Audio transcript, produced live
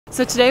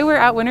So today we're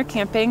out winter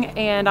camping,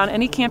 and on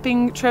any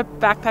camping trip,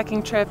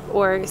 backpacking trip,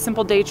 or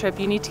simple day trip,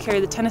 you need to carry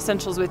the 10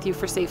 essentials with you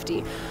for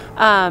safety.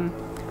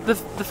 The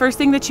first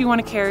thing that you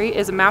want to carry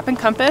is a map and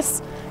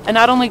compass, and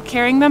not only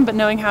carrying them, but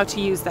knowing how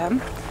to use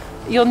them.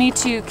 You'll need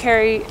to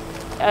carry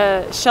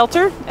a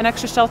shelter, an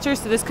extra shelter,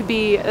 so this could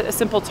be a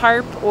simple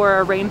tarp or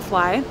a rain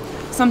fly,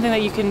 something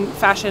that you can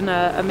fashion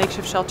a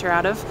makeshift shelter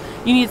out of.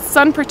 You need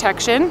sun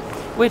protection,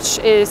 which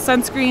is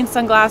sunscreen,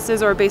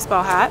 sunglasses, or a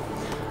baseball hat.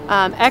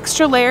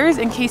 Extra layers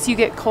in case you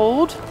get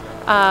cold,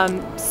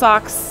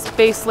 socks,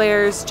 base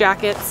layers,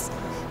 jackets.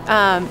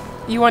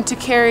 You want to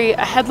carry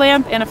a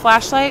headlamp and a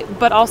flashlight,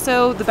 but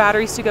also the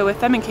batteries to go with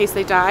them in case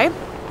they die.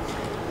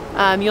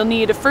 You'll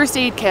need a first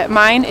aid kit.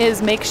 Mine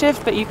is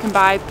makeshift, but you can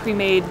buy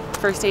pre-made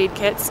first aid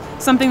kits,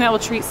 something that will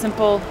treat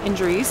simple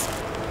injuries.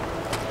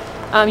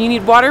 You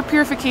need water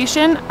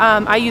purification.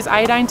 I use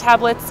iodine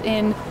tablets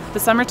in the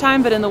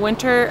summertime, but in the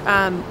winter,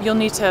 you'll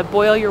need to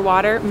boil your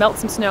water, melt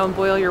some snow and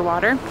boil your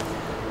water.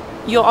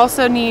 You'll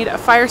also need a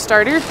fire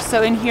starter.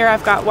 So in here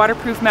I've got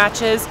waterproof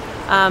matches,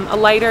 a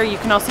lighter. You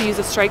can also use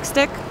a strike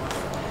stick.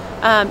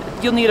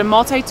 You'll need a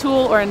multi-tool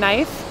or a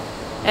knife.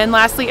 And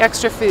lastly,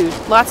 extra food.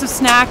 Lots of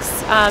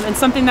snacks and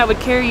something that would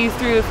carry you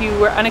through if you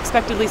were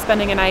unexpectedly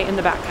spending a night in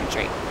the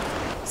backcountry.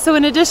 So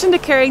in addition to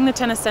carrying the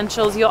 10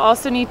 essentials, you'll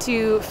also need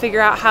to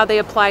figure out how they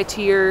apply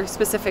to your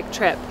specific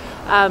trip.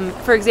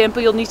 For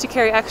example, you'll need to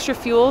carry extra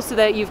fuel so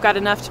that you've got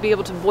enough to be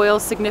able to boil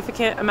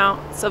significant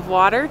amounts of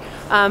water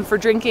for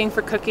drinking,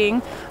 for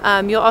cooking.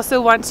 You'll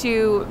also want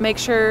to make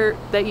sure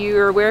that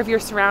you're aware of your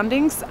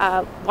surroundings.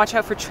 Watch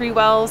out for tree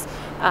wells.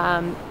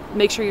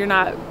 Make sure you're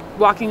not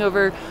walking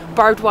over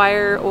barbed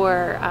wire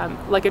or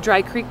like a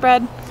dry creek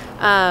bed.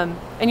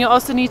 And you'll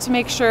also need to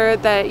make sure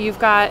that you've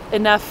got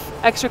enough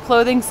extra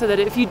clothing so that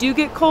if you do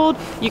get cold,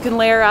 you can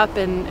layer up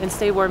and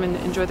stay warm and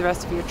enjoy the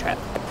rest of your trip.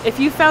 If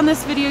you found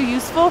this video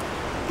useful,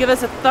 give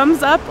us a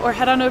thumbs up or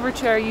head on over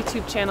to our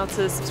YouTube channel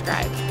to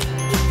subscribe.